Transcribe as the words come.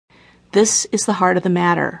This is the heart of the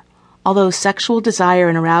matter. Although sexual desire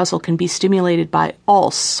and arousal can be stimulated by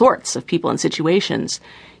all sorts of people and situations,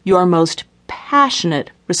 your most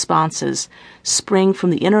passionate responses spring from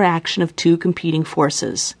the interaction of two competing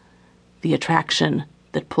forces: the attraction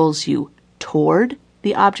that pulls you toward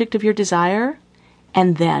the object of your desire,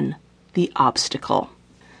 and then the obstacle.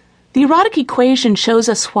 The erotic equation shows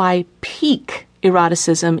us why peak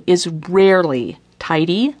eroticism is rarely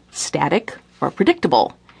tidy, static, or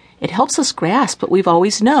predictable. It helps us grasp what we've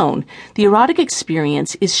always known. The erotic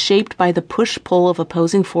experience is shaped by the push-pull of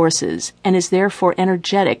opposing forces and is therefore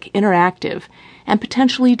energetic, interactive, and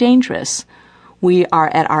potentially dangerous. We are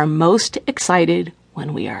at our most excited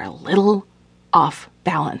when we are a little off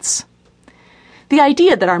balance. The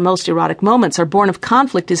idea that our most erotic moments are born of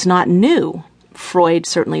conflict is not new. Freud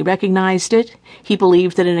certainly recognized it. He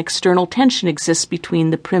believed that an external tension exists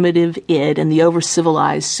between the primitive id and the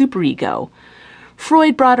over-civilized superego.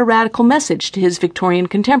 Freud brought a radical message to his Victorian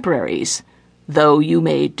contemporaries. Though you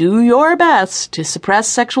may do your best to suppress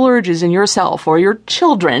sexual urges in yourself or your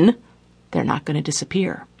children, they're not going to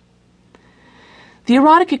disappear. The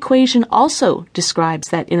erotic equation also describes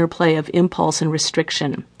that interplay of impulse and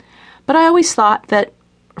restriction. But I always thought that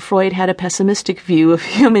Freud had a pessimistic view of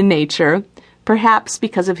human nature, perhaps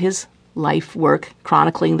because of his life work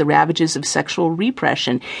chronicling the ravages of sexual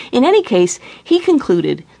repression. In any case, he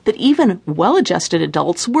concluded that even well-adjusted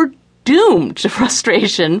adults were doomed to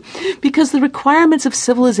frustration because the requirements of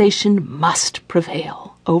civilization must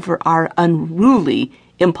prevail over our unruly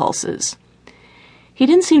impulses. He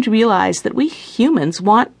didn't seem to realize that we humans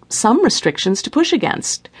want some restrictions to push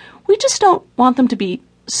against. We just don't want them to be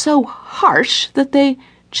so harsh that they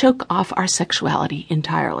choke off our sexuality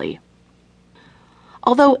entirely.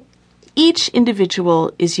 Although each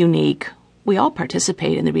individual is unique, we all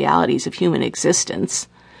participate in the realities of human existence.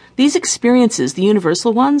 These experiences, the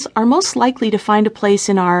universal ones, are most likely to find a place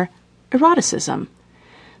in our eroticism.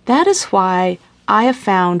 That is why I have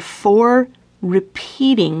found 4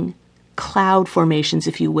 repeating cloud formations,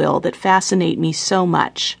 if you will, that fascinate me so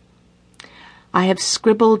much. I have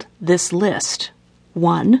scribbled this list.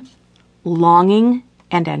 1, longing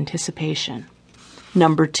and anticipation.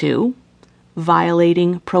 2,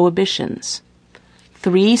 violating prohibitions.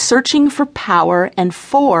 3, searching for power. And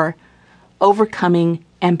 4, overcoming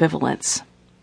ambivalence.